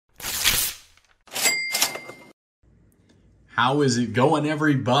How is it going,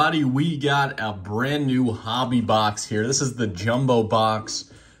 everybody? We got a brand new hobby box here. This is the Jumbo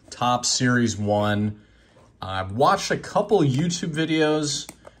Box Top Series 1. I've watched a couple YouTube videos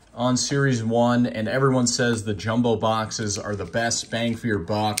on Series 1, and everyone says the Jumbo boxes are the best bang for your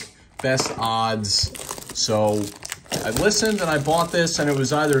buck, best odds. So I listened and I bought this, and it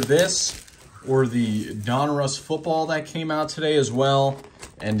was either this or the Donruss football that came out today as well.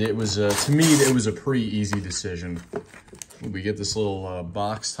 And it was, to me, it was a pretty easy decision. We get this little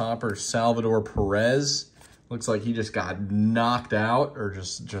box topper, Salvador Perez. Looks like he just got knocked out or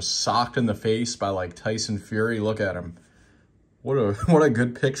just socked in the face by like Tyson Fury. Look at him. What a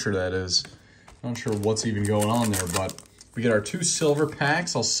good picture that is. Not sure what's even going on there, but we get our 2 silver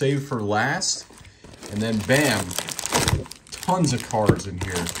packs. I'll save for last. And then bam, tons of cards in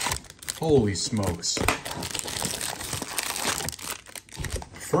here. Holy smokes.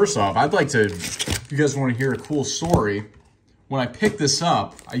 First off, I'd like to, if you guys want to hear a cool story, when I pick this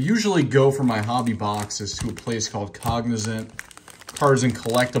up, I usually go for my hobby boxes to a place called Cognizant Cards and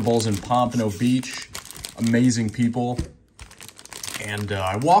Collectibles in Pompano Beach. Amazing people. And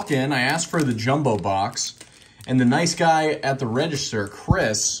I walk in, I ask for the Jumbo box, and the nice guy at the register,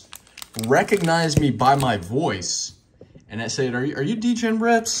 Chris, recognized me by my voice. And I said, are you DJ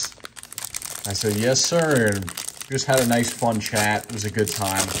Rips? I said, yes, sir. And we just had a nice fun chat. It was a good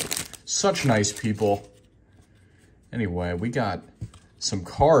time. Such nice people. Anyway, we got some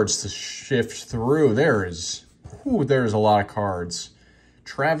cards to shift through. There's a lot of cards.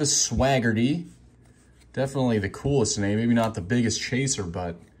 Travis Swaggerty, definitely the coolest name. Maybe not the biggest chaser,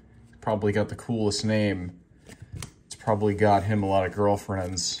 but probably got the coolest name. It's probably got him a lot of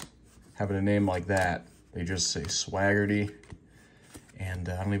girlfriends having a name like that. They just say Swaggerty, and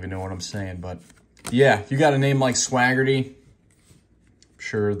I don't even know what I'm saying, but yeah, if you got a name like Swaggerty, I'm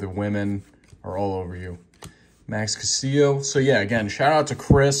sure the women are all over you. Max Castillo. So yeah, again, shout out to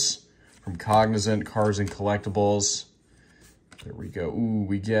Chris from Cognizant Cards and Collectibles. There we go. Ooh,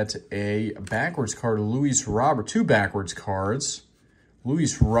 we get a backwards card of Luis Robert. 2 backwards cards.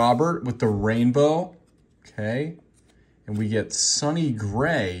 Luis Robert with the rainbow. Okay. And we get Sonny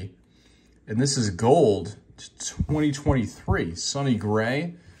Gray. And this is gold 2023. Sonny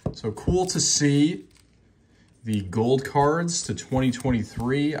Gray. So cool to see the gold cards to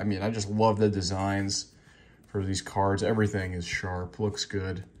 2023. I mean, I just love the designs for these cards. Everything is sharp, looks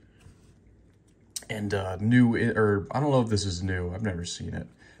good. And new, or I don't know if this is new, I've never seen it.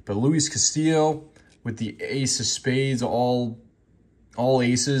 But Luis Castillo with the Ace of Spades, all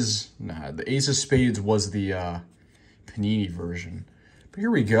aces. Nah, the Ace of Spades was the Panini version. But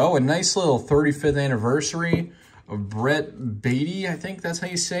here we go, a nice little 35th anniversary of Brett Beatty, I think that's how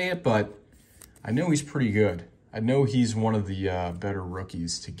you say it, but I know he's pretty good. I know he's one of the better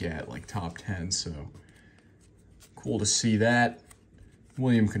rookies to get, like top 10, so cool to see that.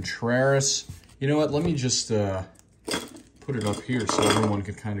 William Contreras. You know what? Let me just put it up here so everyone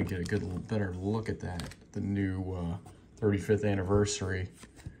can kind of get a better look at that. The new 35th anniversary.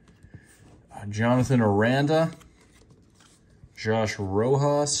 Jonathan Aranda. Josh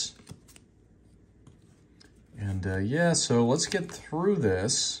Rojas. And yeah, so let's get through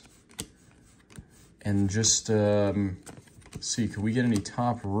this and just see, can we get any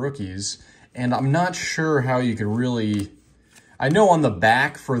top rookies? And I'm not sure how you can really, I know on the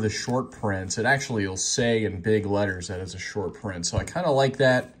back for the short prints, it actually will say in big letters that it's a short print. So I kind of like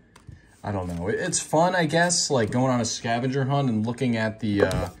that. I don't know. It's fun, I guess, like going on a scavenger hunt and looking at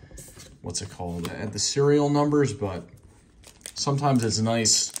the, what's it called? At the serial numbers, but sometimes it's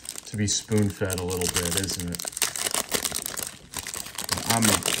nice to be spoon-fed a little bit, isn't it?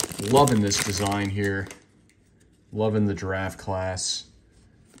 I'm loving this design here. Loving the draft class.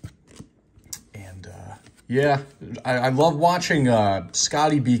 Yeah, I love watching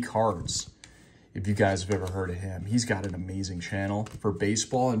Scotty B Cards, if you guys have ever heard of him. He's got an amazing channel for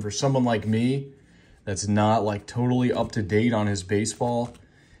baseball, and for someone like me that's not like totally up to date on his baseball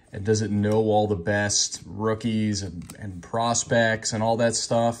and doesn't know all the best rookies and prospects and all that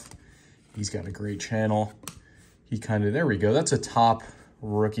stuff, he's got a great channel. He kind of, there we go, that's a top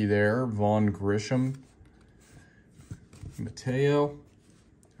rookie there, Vaughn Grisham. Mateo.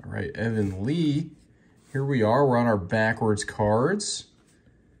 All right, Evan Lee. Here we are, we're on our backwards cards.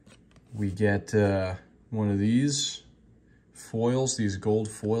 We get one of these foils, these gold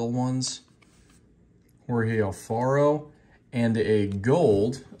foil ones. Jorge Alfaro, and a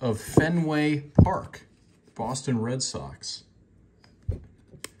gold of Fenway Park, Boston Red Sox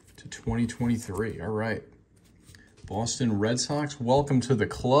to 2023. All right, Boston Red Sox, welcome to the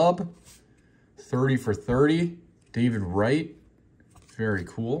club. 30 for 30, David Wright, very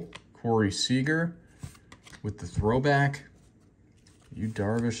cool. Corey Seager with the throwback. You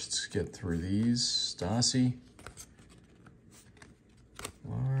Darvish, let's get through these. Stassi.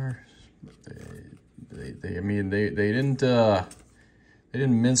 They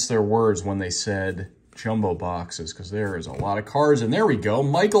didn't mince their words when they said jumbo boxes, because there is a lot of cards. And there we go,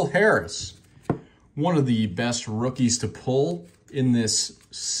 Michael Harris. One of the best rookies to pull in this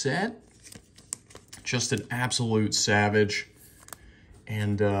set. Just an absolute savage.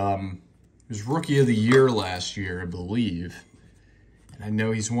 And he was Rookie of the Year last year, I believe. And I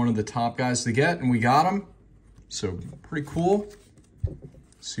know he's one of the top guys to get, and we got him. So, pretty cool.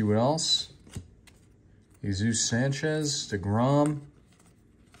 Let's see what else. Jesus Sanchez, DeGrom.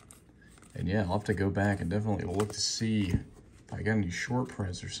 And yeah, I'll have to go back and definitely look to see if I got any short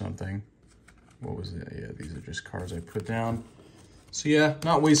prints or something. What was it? Yeah, these are just cards I put down. So yeah,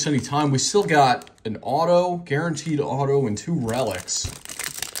 not waste any time. We still got an auto, guaranteed auto, and 2 relics.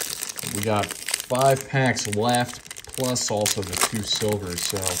 We got 5 packs left, plus also the 2 silvers.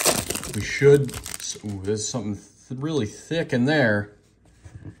 So we should, ooh, there's something really thick in there.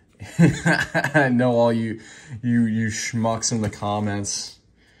 I know all you schmucks in the comments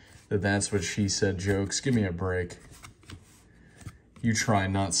that's what she said jokes. Give me a break. You try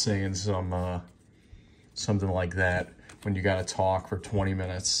not saying something like that when you got to talk for 20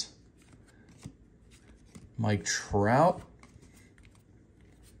 minutes. Mike Trout.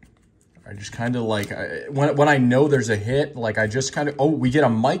 I just kind of like, when I know there's a hit, like I just kind of, oh, we get a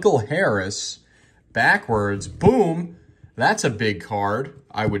Michael Harris backwards. Boom. That's a big card,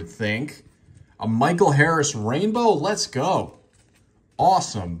 I would think. A Michael Harris rainbow. Let's go.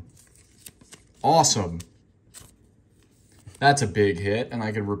 Awesome. Awesome. That's a big hit, and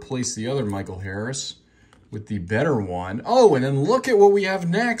I could replace the other Michael Harris with the better one. Oh, and then look at what we have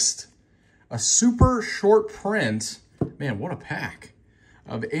next. A super short print. Man, what a pack.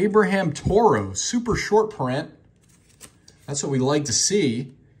 Of Abraham Toro. Super short print. That's what we like to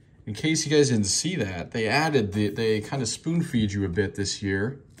see. In case you guys didn't see that, they added, they kind of spoon feed you a bit this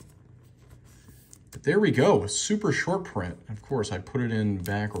year. But there we go, a super short print. Of course, I put it in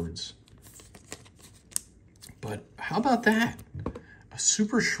backwards. But how about that? A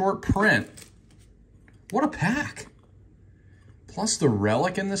super short print. What a pack. Plus the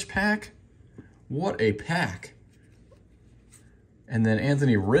relic in this pack. What a pack. And then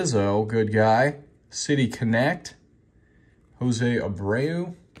Anthony Rizzo, good guy. City Connect. Jose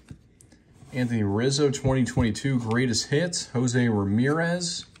Abreu. Anthony Rizzo, 2022 greatest hits. Jose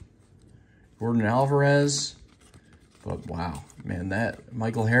Ramirez. Gordon Alvarez. But wow, man, that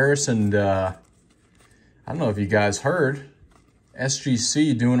Michael Harris and I don't know if you guys heard,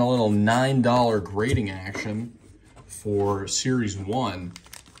 SGC doing a little $9 grading action for Series 1.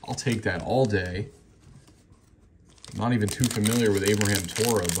 I'll take that all day. I'm not even too familiar with Abraham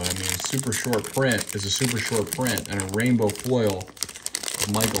Toro, but I mean, super short print is a super short print, and a rainbow foil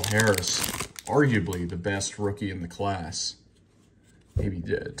of Michael Harris, arguably the best rookie in the class. Maybe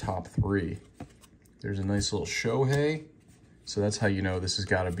top 3. There's a nice little Shohei. So that's how you know this has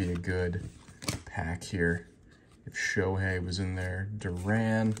got to be a good pack here. If Shohei was in there.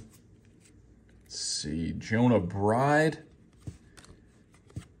 Duran. Let's see. Jonah Bride.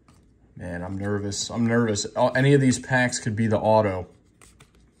 Man, I'm nervous. I'm nervous. Any of these packs could be the auto.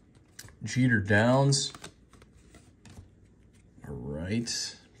 Jeter Downs. All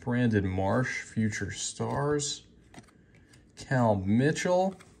right. Brandon Marsh, Future Stars. Cal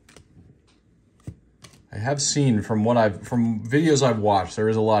Mitchell. I have seen from videos I've watched, there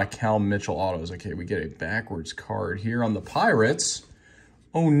is a lot of Cal Mitchell autos. Okay, we get a backwards card here on the Pirates.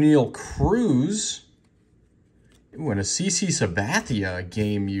 O'Neal Cruz. Ooh, and a CC Sabathia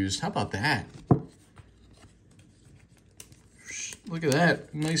game used. How about that? Look at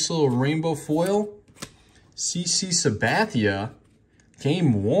that. Nice little rainbow foil. CC Sabathia.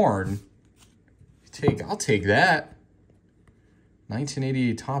 Game worn. I'll take that.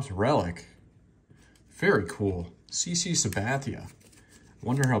 1988 Topps Relic. Very cool. CC Sabathia. I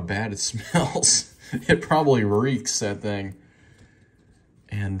wonder how bad it smells. It probably reeks, that thing.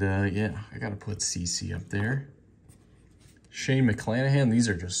 And yeah, I gotta put CC up there. Shane McClanahan. These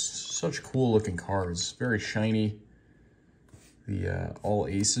are just such cool looking cards. Very shiny. The all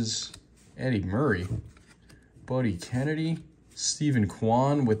aces. Eddie Murray. Buddy Kennedy. Stephen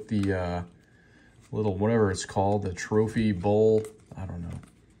Kwan with the little, whatever it's called, the trophy bowl. I don't know.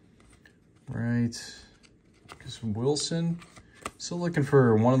 Right. Wilson. Still looking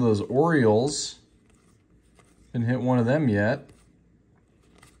for one of those Orioles. Didn't hit one of them yet.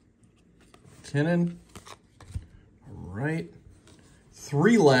 McKinnon. All right.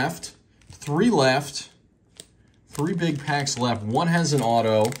 3 left. 3 left. 3 big packs left. One has an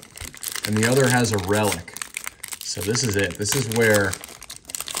auto, and the other has a relic. So this is it. This is where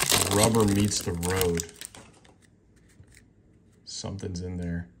rubber meets the road. Something's in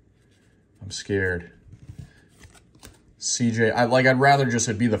there. I'm scared. CJ, I'd rather just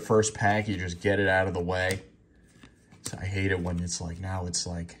it be the first pack. You just get it out of the way. So I hate it when it's like, now it's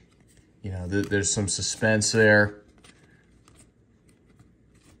like, you know, there's some suspense there.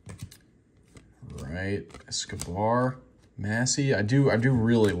 Right, Escobar, Massey. I do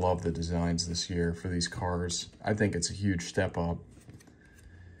really love the designs this year for these cars. I think it's a huge step up.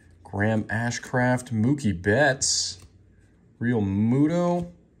 Graham Ashcraft, Mookie Betts, Real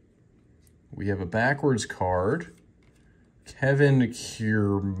Muto. We have a backwards card. Kevin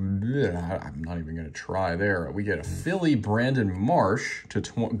Cure, I'm not even going to try there. We get a Philly Brandon Marsh to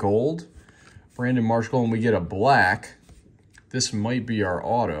gold. Brandon Marsh gold, and we get a black. This might be our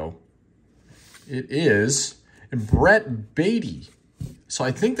auto. It is Brett Beatty. So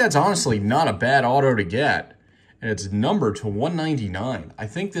I think that's honestly not a bad auto to get. And it's numbered to 199. I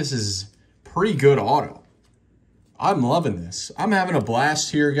think this is pretty good auto. I'm loving this. I'm having a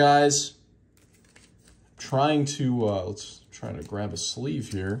blast here, guys. Trying to, let's try to grab a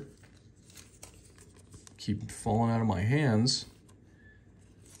sleeve here. Keep falling out of my hands.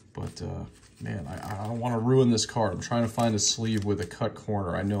 But, man, I don't want to ruin this card. I'm trying to find a sleeve with a cut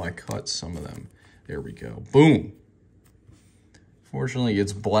corner. I know I cut some of them. There we go. Boom. Fortunately,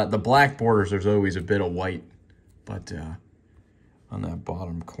 it's black. The black borders, there's always a bit of white, but on that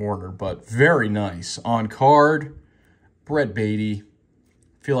bottom corner. But very nice. On card, Brett Beatty.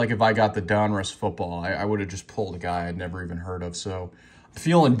 Feel like if I got the Donruss football, I would have just pulled a guy I'd never even heard of. So I'm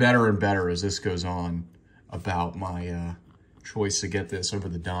feeling better and better as this goes on about my choice to get this over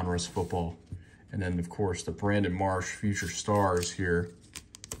the Donruss football. And then, of course, the Brandon Marsh Future Stars here.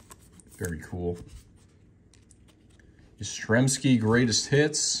 Very cool. Yastrzemski Greatest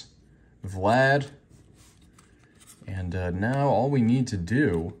Hits. Vlad. And now all we need to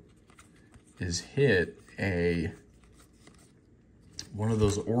do is hit one of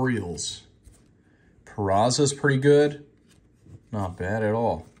those Orioles. Peraza's pretty good. Not bad at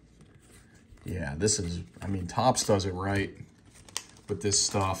all. Yeah, this is, I mean, Topps does it right with this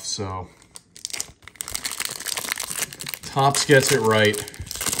stuff, so Topps gets it right.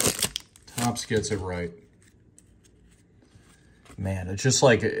 Topps gets it right. Man, it's just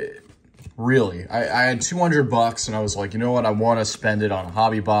like, really, I had 200 bucks and I was like, you know what? I want to spend it on a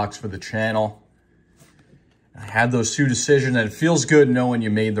hobby box for the channel. I had those two decisions, and it feels good knowing you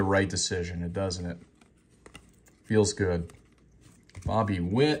made the right decision, doesn't it? Feels good. Bobby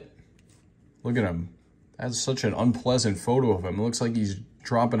Witt. Look at him. That's such an unpleasant photo of him. It looks like he's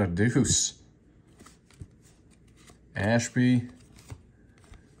dropping a deuce. Ashby.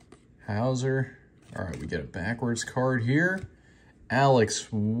 Hauser. All right, we get a backwards card here. Alex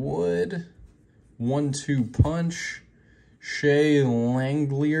Wood. 1-2 punch. Shea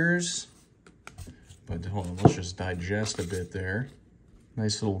Langeliers. But hold on, let's just digest a bit there.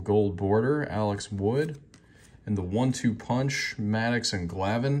 Nice little gold border, Alex Wood. And the 1-2 punch, Maddox and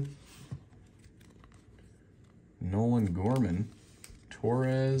Glavin. Nolan Gorman.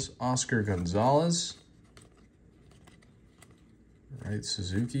 Torres, Oscar Gonzalez. Right,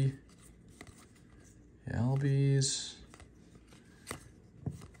 Suzuki. Albies.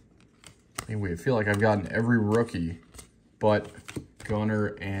 Anyway, I feel like I've gotten every rookie but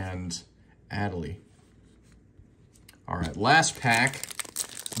Gunnar and Adley. All right, last pack.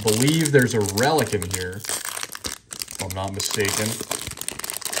 I believe there's a relic in here, if I'm not mistaken.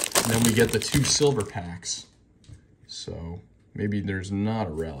 And then we get the 2 silver packs. So maybe there's not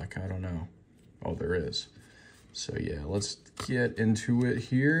a relic, I don't know. Oh, there is. So yeah, let's get into it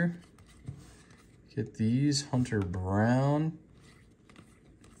here. Get these, Hunter Brown.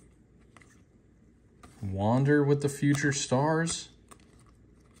 Wander with the Future Stars.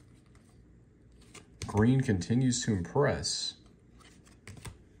 Green continues to impress.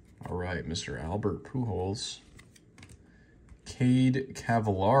 All right, Mr. Albert Pujols. Cade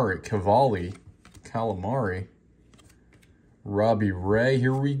Cavalli. Robbie Ray,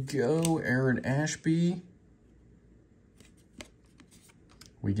 here we go. Aaron Ashby.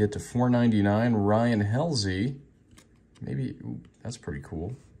 We get to 499. Ryan Helsley. Maybe, ooh, that's pretty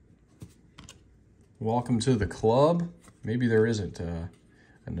cool. Welcome to the club. Maybe there isn't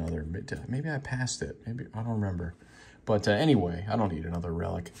another. Maybe I passed it. Maybe, I don't remember. But anyway, I don't need another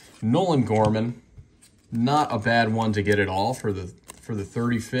relic. Nolan Gorman. Not a bad one to get it all for the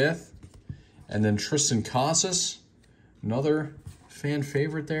 35th. And then Tristan Casas. Another fan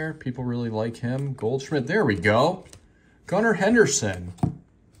favorite there. People really like him. Goldschmidt. There we go. Gunnar Henderson.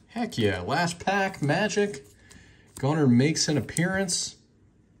 Heck yeah. Last pack. Magic. Gunnar makes an appearance.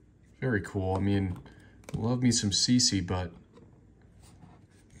 Very cool. I mean, love me some CC, but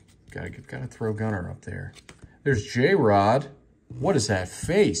Gotta throw Gunner up there. There's J-Rod. What is that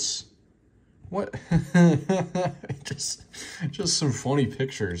face? What? just some funny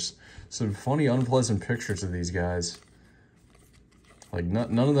pictures. Some funny, unpleasant pictures of these guys. Like,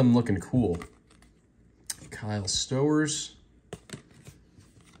 none of them looking cool. Kyle Stowers.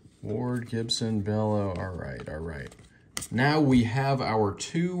 Ward, Gibson, Bello. All right. Now we have our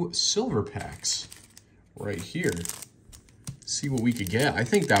 2 silver packs right here. See what we could get. I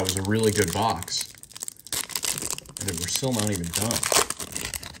think that was a really good box. And we're still not even done.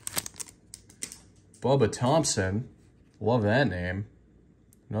 Bubba Thompson. Love that name.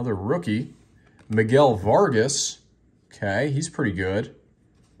 Another rookie. Miguel Vargas. Okay, he's pretty good.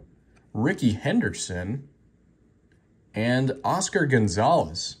 Ricky Henderson. And Oscar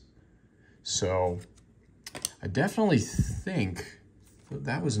Gonzalez. So, I definitely think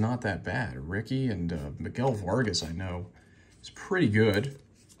that was not that bad. Ricky and Miguel Vargas, I know, is pretty good.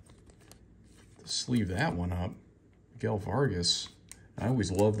 Let's sleeve that one up. Miguel Vargas. I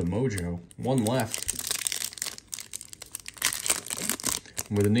always love the mojo. One left.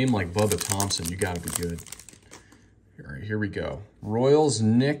 And with a name like Bubba Thompson, you got to be good. All right, here we go. Royals,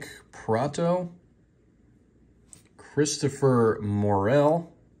 Nick Prato. Christopher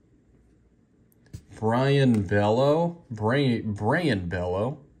Morel. Brian Bello,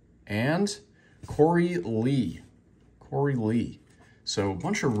 and Corey Lee. So a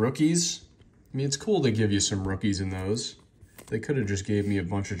bunch of rookies. I mean, it's cool to give you some rookies in those. They could have just gave me a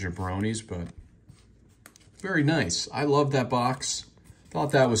bunch of jabronis, but very nice. I love that box. Thought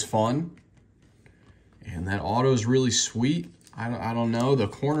that was fun. And that auto is really sweet. I don't know. The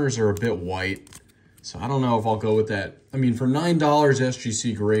corners are a bit white, so I don't know if I'll go with that. I mean, for $9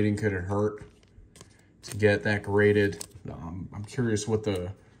 SGC grading, could it hurt to get that graded? I'm curious what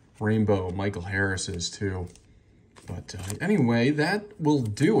the rainbow Michael Harris is too. But anyway, that will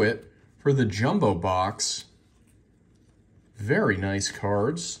do it for the jumbo box. Very nice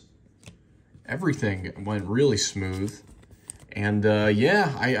cards. Everything went really smooth. And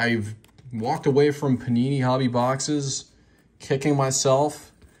yeah, I've walked away from Panini hobby boxes kicking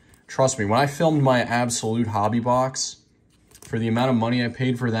myself. Trust me, when I filmed my absolute hobby box, for the amount of money I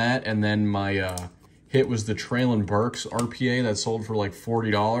paid for that, and then my hit was the Traylon Burks RPA that sold for like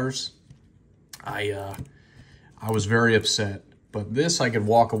 $40. I was very upset. But this, I could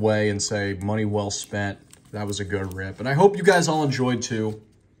walk away and say, money well spent. That was a good rip. And I hope you guys all enjoyed too.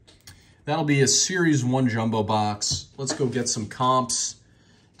 That'll be a Series 1 jumbo box. Let's go get some comps.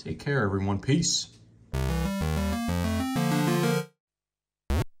 Take care, everyone. Peace.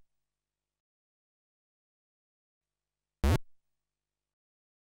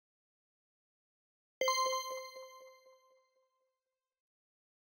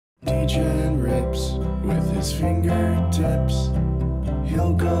 Degen rips with his fingertips.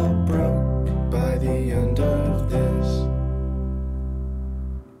 He'll go broke by the end of